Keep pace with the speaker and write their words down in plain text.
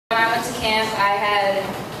went to camp, I had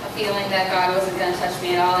a feeling that God wasn't going to touch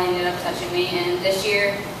me at all. He ended up touching me, and this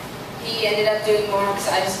year He ended up doing more because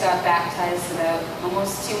I just got baptized about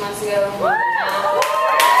almost 2 months ago.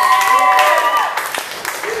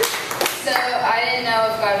 So I didn't know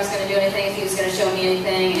if God was going to do anything, if He was going to show me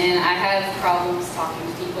anything, and I have problems talking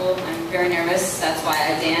to people. I'm very nervous. That's why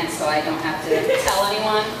I dance, so I don't have to tell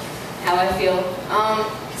anyone how I feel.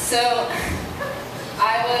 So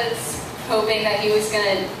I was hoping that He was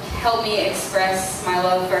going to help me express my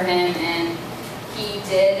love for Him, and He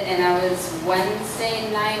did. And I was Wednesday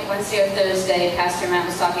or Thursday, Pastor Matt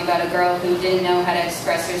was talking about a girl who didn't know how to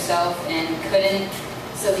express herself and couldn't,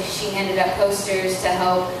 so she handed out posters to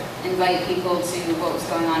help invite people to what was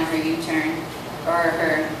going on in her U-turn, or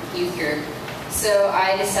her youth group. So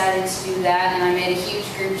I decided to do that, and I made a huge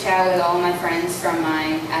group chat with all of my friends from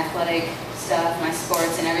my athletic stuff, my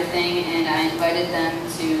sports and everything, and I invited them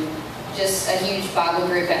to just a huge Bible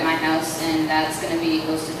group at my house, and that's going to be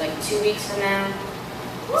hosted like 2 weeks from now.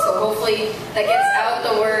 So hopefully that gets out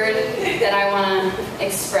the word that I want to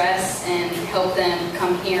express and help them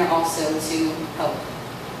come here also to help.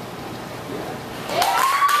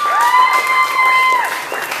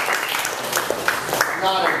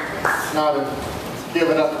 Nodding. Give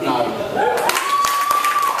it up, nodding.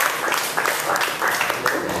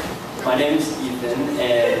 My name is Ethan,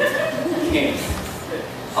 and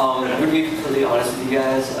to be completely honest with you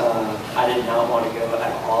guys, I did not want to go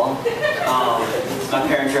at all. My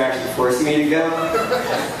parents were actually forcing me to go.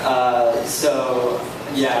 So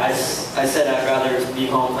yeah, I said I'd rather be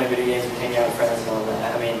home playing video games and hanging out with friends and all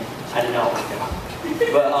that. I mean, I did not want to go.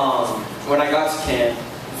 But when I got to camp,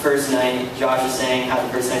 first night, Josh was saying how the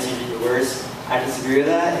first night's usually the worst. I disagree with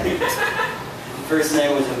that. The first night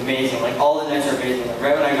was amazing. Like, all the nights are amazing. Like,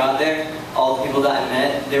 right when I got there, all the people that I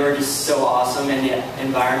met, they were just so awesome, and the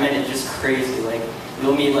environment is just crazy. Like,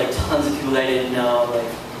 you'll meet like tons of people that you didn't know. Like,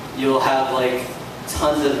 you'll have like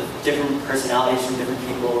tons of different personalities from different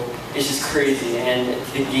people. It's just crazy. And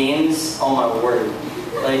the games, oh my word,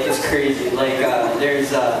 like, it's crazy. Like,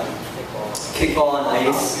 there's kickball on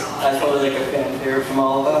ice. That's probably like a fan favorite from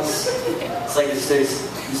all of us. It's like there's this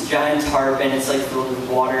giant tarp, and it's like filled with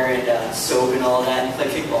water and soap and all that. And it's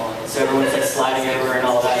like kickball on it, so everyone's like sliding over and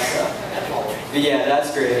all that stuff. But yeah,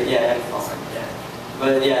 that's great. Yeah,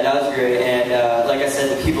 but yeah, that was great. And like I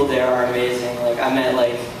said, the people there are amazing. Like, I met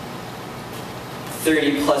like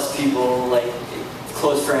 30 plus people, like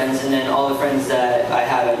close friends, and then all the friends that I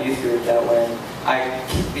have at youth group, that when I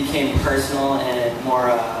became personal and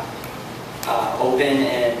more open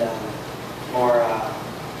and more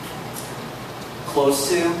close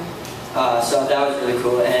to. So that was really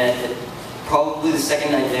cool. And probably the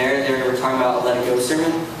second night there, they were talking about a Let It Go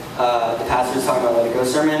sermon. The pastor was talking about Let It Go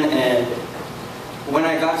sermon, and when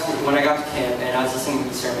I got to camp and I was listening to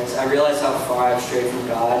the sermons, I realized how far I've strayed from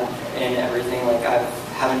God and everything. Like, I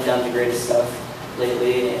haven't done the greatest stuff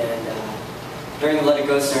lately, and during the Let It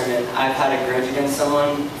Go sermon, I've had a grudge against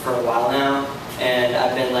someone for a while now, and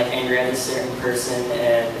I've been like angry at this certain person,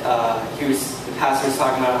 and the pastor was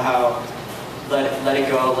talking about how let it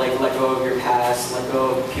go, like let go of your past, let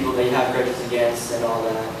go of people that you have grudges against and all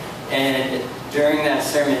that. And during that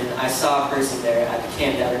sermon, I saw a person there at the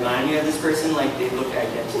camp that reminded me of this person. Like, they looked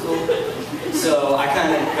identical. So I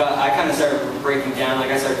kind of started breaking down.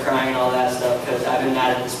 Like, I started crying and all that stuff because I've been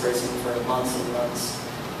mad at this person for months and months.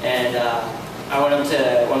 And I went up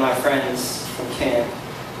to one of my friends from camp,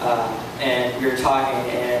 and we were talking,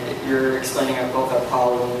 and we were explaining both our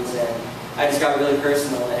problems, and I just got really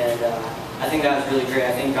personal, and I think that was really great.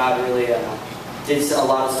 I think God really did a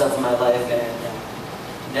lot of stuff in my life, and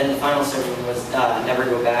then the final sermon was Never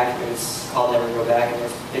Go Back. It was called Never Go Back, and it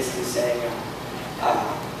was basically saying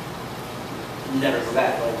never go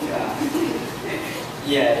back. Like,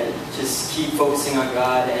 yeah, just keep focusing on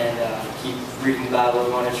God and keep reading the Bible,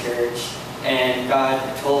 going to church. And God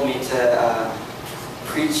told me to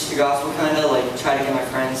preach the gospel, kind of like try to get my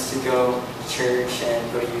friends to go to church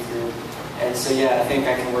and go to youth group. And so yeah, I think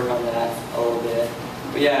I can work on that a little bit.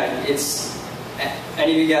 But yeah, it's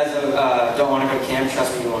any of you guys that don't want to go to camp,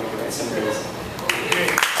 trust me, you want to go. It's amazing.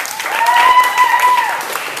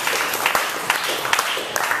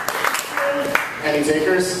 Any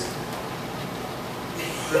takers?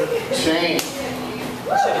 Shane.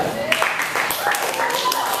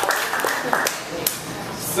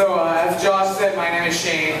 So, as Josh said, my name is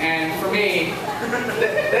Shane, and for me,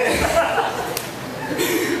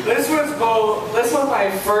 this was my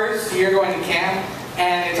first year going to camp,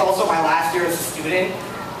 and it's also my last year as a student.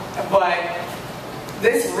 But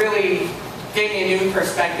this really gave me a new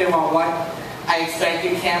perspective on what I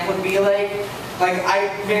expected camp would be like. Like, I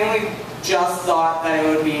mainly just thought that it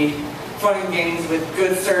would be fun and games with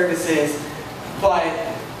good services, but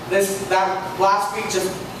that last week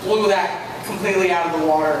just blew that completely out of the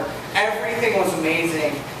water. Everything was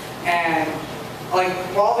amazing, and like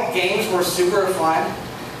while the games were super fun,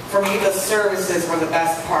 for me the services were the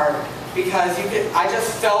best part, because I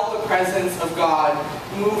just felt the presence of God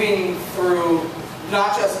moving through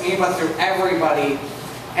not just me but through everybody.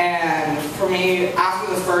 And for me,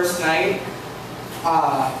 after the first night,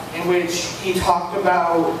 in which he talked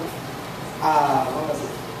about what was it?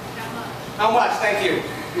 How much? Thank you.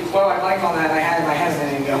 Well, I blanked on that. I had it in my head a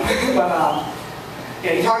minute ago. But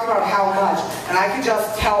yeah, he talked about how much, and I could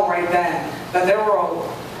just tell right then that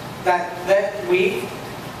that week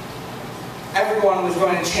everyone was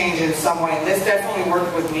going to change in some way. And this definitely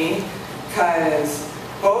worked with me, because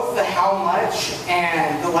both the how much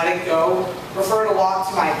and the let it go referred a lot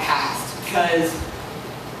to my past. Because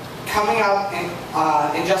coming up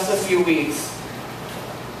in just a few weeks,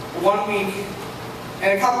 1 week,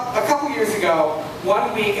 and a couple years ago,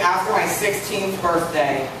 1 week after my 16th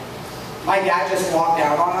birthday, my dad just walked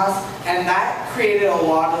out on us, and that created a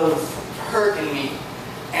lot of hurt in me.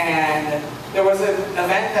 And there was an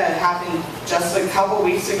event that happened just a couple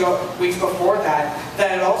weeks before that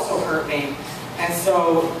had also hurt me. And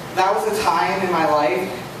so that was a time in my life,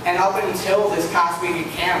 and up until this past week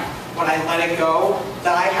at camp, when I let it go,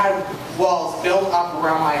 that I had walls built up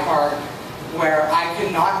around my heart where I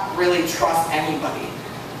could not really trust anybody.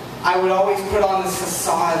 I would always put on this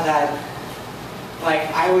facade that like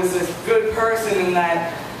I was this good person and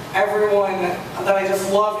that I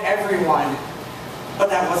just loved everyone, but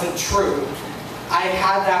that wasn't true. I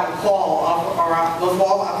had that wall up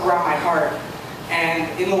around my heart,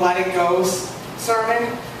 and in the Let It Go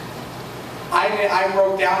sermon, I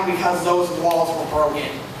broke down because those walls were broken.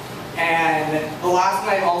 And the last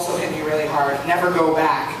night also hit me really hard. Never go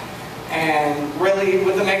back. And really,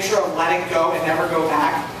 with the mixture of let it go and never go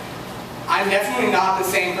back, I'm definitely not the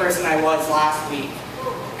same person I was last week.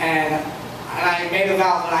 And I made a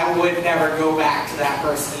vow that I would never go back to that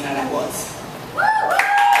person that I was.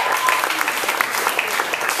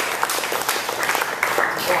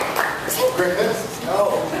 Griffin? No,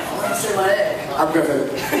 I want to say my name. I'm Griffin.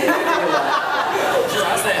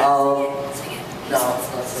 No,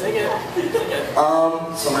 it's not sing it.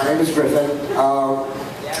 So my name is Griffin.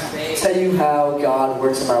 Tell you how God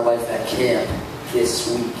works in my life at camp this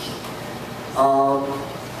week.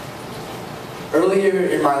 Earlier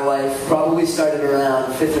in my life, probably started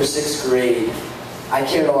around 5th or 6th grade, I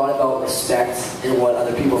cared a lot about respect and what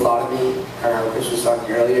other people thought of me, kind of how Chris was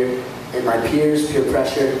talking earlier, and my peers, peer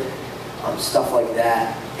pressure, stuff like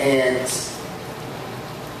that. And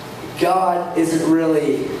God wasn't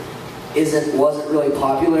really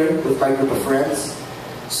popular with my group of friends,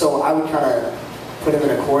 so I would kind of put him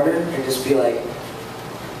in a corner and just be like,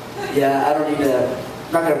 yeah, I'm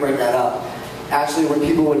not going to bring that up. Actually, when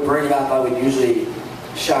people would bring it up, I would usually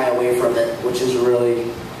shy away from it, which is really,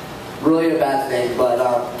 really a bad thing. But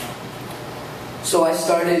so I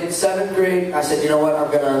started 7th grade. I said, you know what, I'm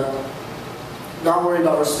going to not worry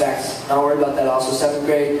about respect, not worry about that also. 7th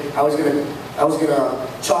grade, I was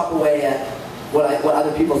gonna chop away at what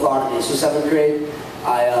other people thought of me. So 7th grade,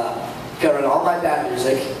 I got rid of all my bad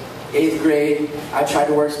music. 8th grade, I tried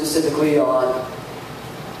to work specifically on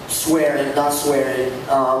swearing, not swearing, and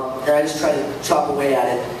I just tried to chop away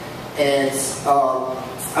at it. And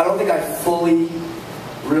I don't think I fully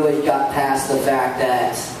really got past the fact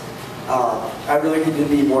that I really needed to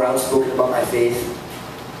be more outspoken about my faith.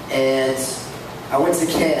 And I went to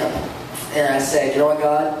camp, and I said, you know what,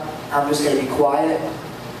 God, I'm just going to be quiet,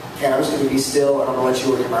 and I'm just going to be still, and I'm going to let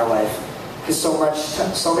you work in my life. Because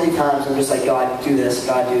so many times I'm just like, God, do this,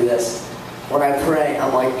 God, do this. When I pray,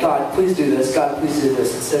 I'm like, God, please do this, God, please do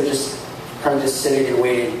this, instead of just kind of just sitting and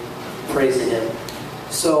waiting, praising Him.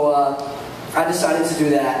 So I decided to do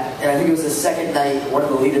that, and I think it was the second night, one of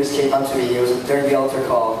the leaders came up to me. It was during the altar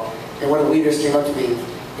call, and one of the leaders came up to me,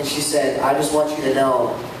 and she said, I just want you to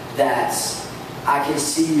know that I can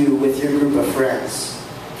see you with your group of friends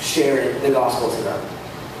sharing the gospel to them.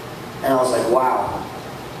 And I was like, wow.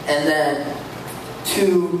 And then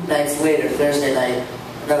 2 nights later, Thursday night,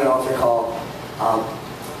 another altar call,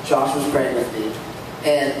 Josh was praying with me.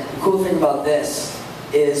 And the cool thing about this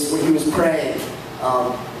is when he was praying,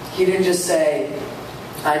 he didn't just say,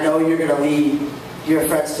 I know you're going to lead your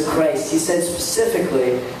friends to Christ. He said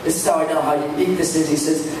specifically, this is how I know how unique this is, he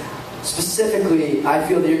says, specifically, I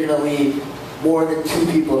feel that you're going to lead more than 2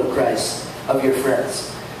 people to Christ of your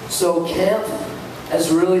friends. So camp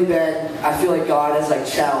has really been, I feel like God has like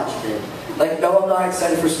challenged me. Like, no, I'm not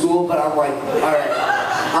excited for school, but I'm like, all right.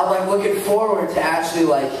 I'm like looking forward to actually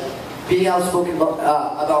like being outspoken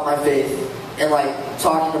about my faith and like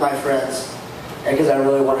talking to my friends, and because I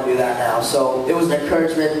really want to do that now. So it was an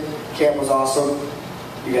encouragement. Camp was awesome.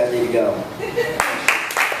 You guys need to go.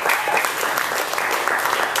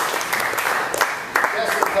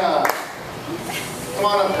 Jessica, come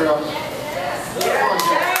on up, girl. Come on,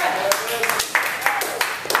 Jessica.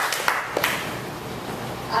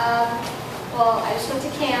 Well, I just went to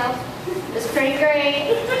camp. It was pretty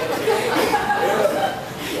great.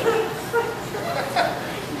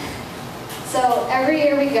 So every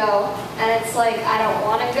year we go, and it's like, I don't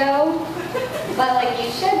want to go, but like,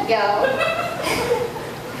 you should go.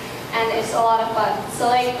 And it's a lot of fun. So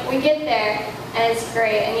like, we get there, and it's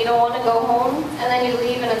great, and you don't want to go home, and then you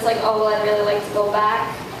leave, and it's like, oh, well, I'd really like to go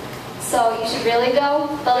back. So you should really go,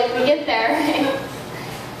 but like, we get there,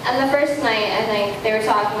 and the first night, I think, they were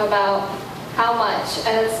talking about how much,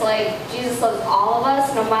 and it's like, Jesus loves all of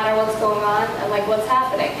us, no matter what's going on, and like, what's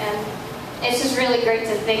happening, and it's just really great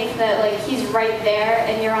to think that like, he's right there,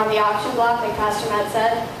 and you're on the auction block, like Pastor Matt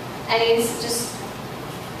said, and he's just,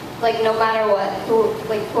 like, no matter what,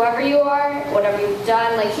 whoever you are, whatever you've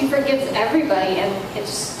done, like, he forgives everybody, and it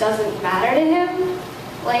just doesn't matter to him,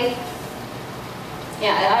 like,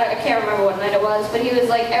 yeah, I can't remember what night it was, but he was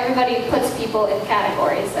like, everybody puts people in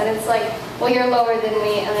categories, and it's like, well, you're lower than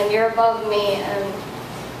me, and then you're above me, and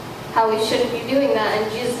how we shouldn't be doing that,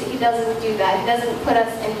 and Jesus, he doesn't do that. He doesn't put us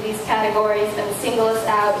into these categories and single us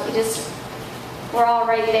out. He just, we're all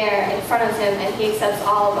right there in front of him, and he accepts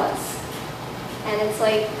all of us. And it's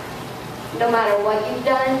like, no matter what you've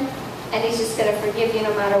done, and he's just going to forgive you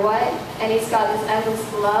no matter what, and he's got this endless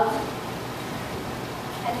love,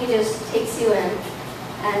 and he just takes you in.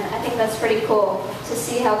 And I think that's pretty cool to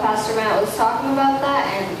see how Pastor Matt was talking about that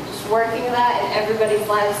and just working that in everybody's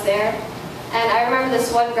lives there. And I remember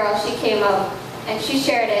this one girl, she came up and she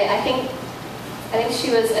shared it. I think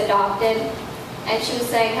she was adopted, and she was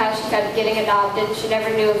saying how she kept getting adopted. She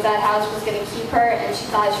never knew if that house was going to keep her, and she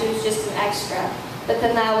thought she was just an extra. But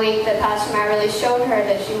then that week that Pastor Matt really showed her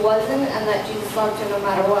that she wasn't, and that Jesus loved her no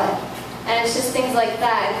matter what. And it's just things like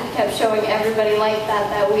that, and he kept showing everybody like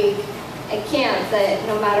that week at camp, that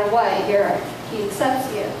no matter what, he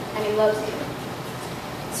accepts you, and he loves you.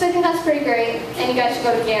 So I think that's pretty great, and you guys should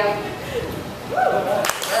go to camp.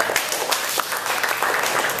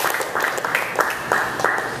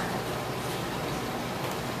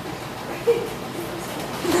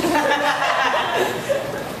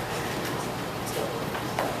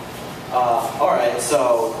 All right,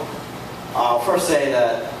 so I'll first say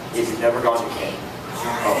that if you've never gone to camp,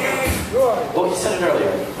 well, you said it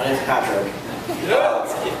earlier. My name's Patrick.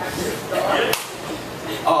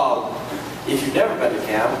 If you've never been to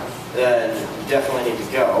camp, then you definitely need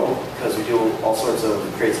to go, because we do all sorts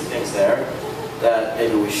of crazy things there that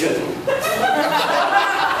maybe we shouldn't.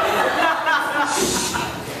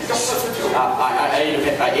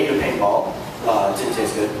 I ate a paintball. It didn't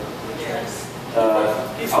taste good. I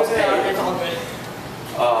was paid.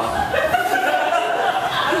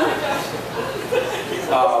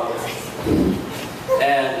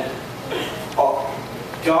 And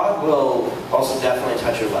God will also definitely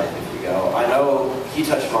touch your life if you go. I know he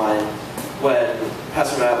touched mine when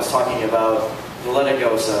Pastor Matt was talking about the Let It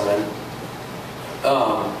Go sermon.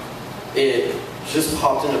 It just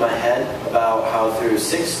popped into my head about how through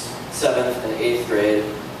 6th, 7th, and 8th grade,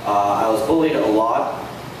 I was bullied a lot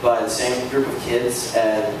by the same group of kids,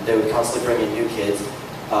 and they would constantly bring in new kids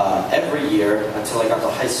every year until I got to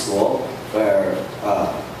high school, where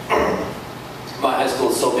my high school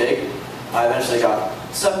is so big, I eventually got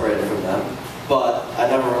separated from them, but I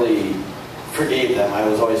never really forgave them. I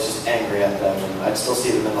was always just angry at them, and I'd still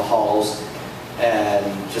see them in the halls,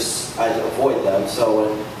 and just, I'd avoid them. So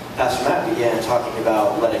when Pastor Matt began talking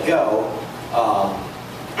about Let It Go,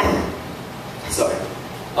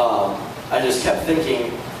 I just kept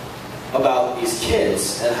thinking about these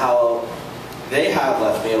kids and how they have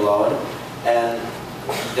left me alone, and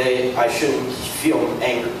I shouldn't feel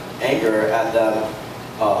anger at them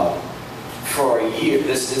for a year.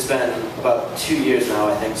 It's been about 2 years now,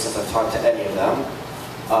 I think, since I've talked to any of them.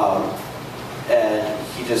 And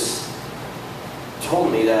he just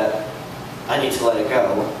told me that I need to let it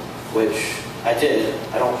go, which I did.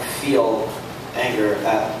 I don't feel anger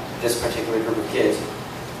at this particular group of kids.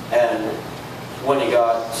 And when he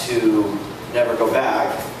got to Never Go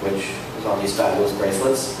Back, which was on these fabulous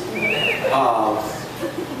bracelets,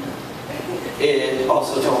 it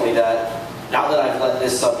also told me that now that I've let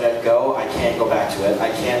this subject go, I can't go back to it.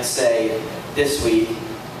 I can't say this week,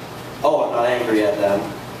 oh, I'm not angry at them,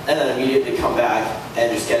 and then immediately come back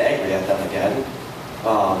and just get angry at them again.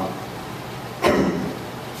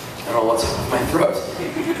 don't know what's in my throat.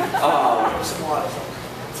 I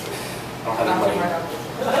don't have any money.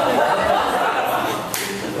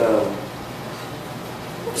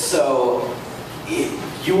 So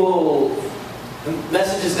you will, the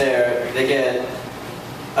message is there. They get,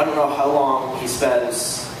 I don't know how long he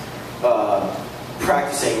spends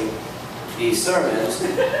practicing these sermons,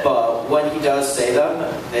 but when he does say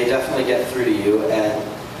them, they definitely get through to you. And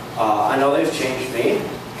I know they've changed me,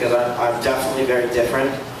 because I'm definitely very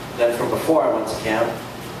different than from before I went to camp.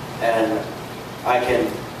 And I can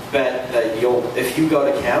bet that if you go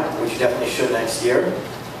to camp, which you definitely should next year,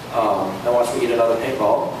 and watch me eat another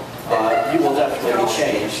paintball, you will definitely be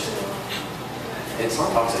changed. It's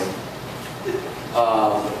not toxic.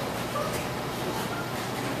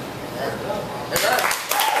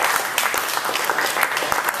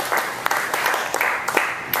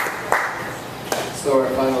 So our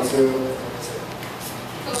final two.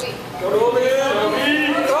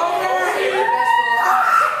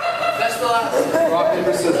 Rock,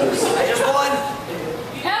 paper, scissors. I just won.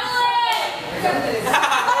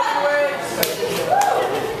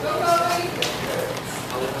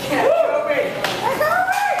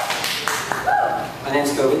 My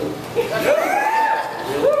name's Kobe.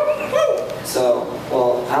 So,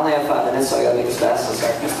 well, I only have 5 minutes, so I gotta make this fast, so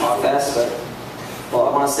sorry if I talk fast, but, well, I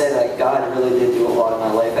want to say that God really did do a lot in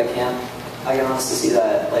my life at camp. I can honestly see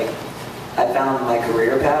that, like, I found my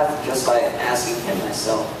career path just by asking Him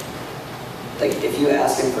myself. Like, if you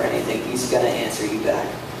ask Him for anything, He's gonna answer you back.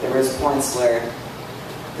 There was points where,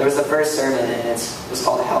 there was the first sermon, and it was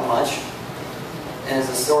called How Much? And it's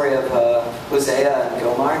a story of Hosea and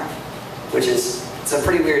Gomar, which is, it's a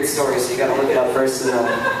pretty weird story, so you gotta look it up first in the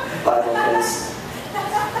Bible, because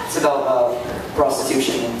it's about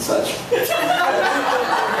prostitution and such.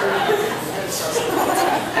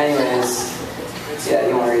 Anyways, yeah,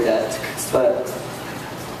 you wanna read that. But,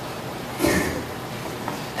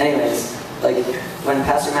 anyways, like, when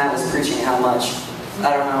Pastor Matt was preaching How Much,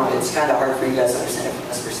 I don't know, it's kind of hard for you guys to understand it from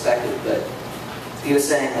this perspective, but he was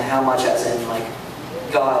saying that how much as in, like,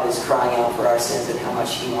 God is crying out for our sins and how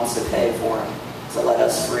much He wants to pay for them to let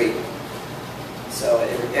us free. So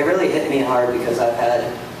it really hit me hard because I've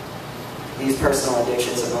had these personal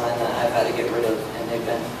addictions of mine that I've had to get rid of, and they've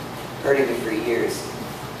been hurting me for years.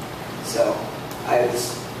 So I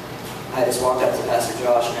just walked up to Pastor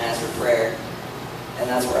Josh and asked for prayer, and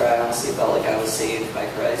that's where I honestly felt like I was saved by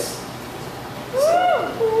Christ. So,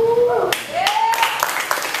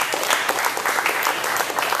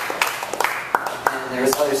 and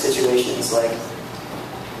there's other situations, like,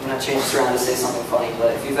 I'm going to change this around to say something funny,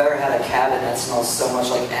 but if you've ever had a cabin that smells so much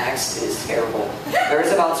like Axe, it is terrible. There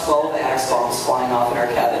was about 12 Axe bombs flying off in our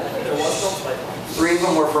cabin. 3 of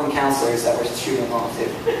them were from counselors that were shooting them off, too.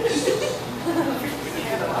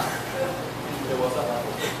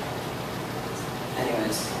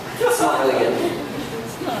 Anyways, it's not really good.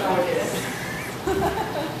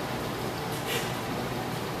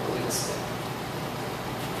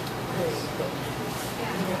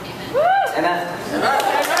 Amen.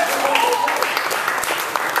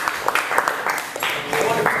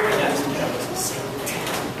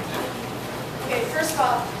 Okay, first of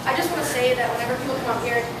all, I just want to say that whenever people come up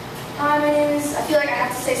here, hi, my name is, I feel like I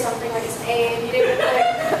have to say something like it's name. You didn't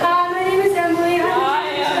like, hi, my name is Emily.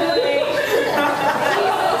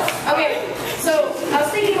 Okay, so I was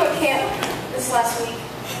thinking about camp this last week,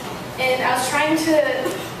 and I was trying to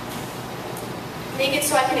make it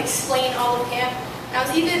so I can explain all of camp. And I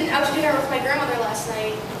was eating dinner with my grandmother last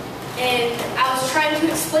night, and I was trying to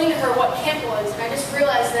explain to her what camp was, and I just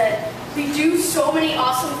realized that we do so many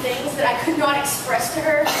awesome things that I could not express to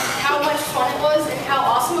her how much fun it was and how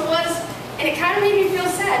awesome it was, and it kind of made me feel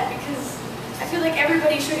sad because I feel like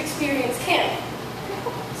everybody should experience camp.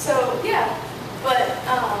 So yeah, but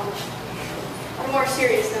on a more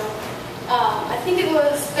serious note, I think it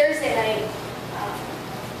was Thursday night,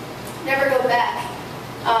 Never Go Back.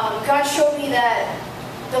 God showed me that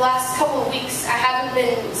the last couple of weeks I haven't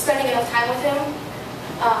been spending enough time with Him,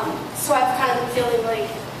 so I've kind of been feeling like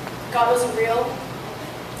God wasn't real.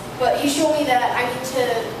 But He showed me that I need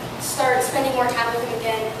to start spending more time with Him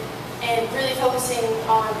again and really focusing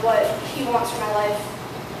on what He wants for my life.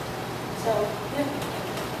 So, yeah.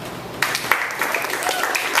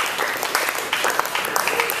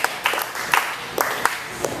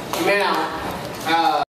 Now,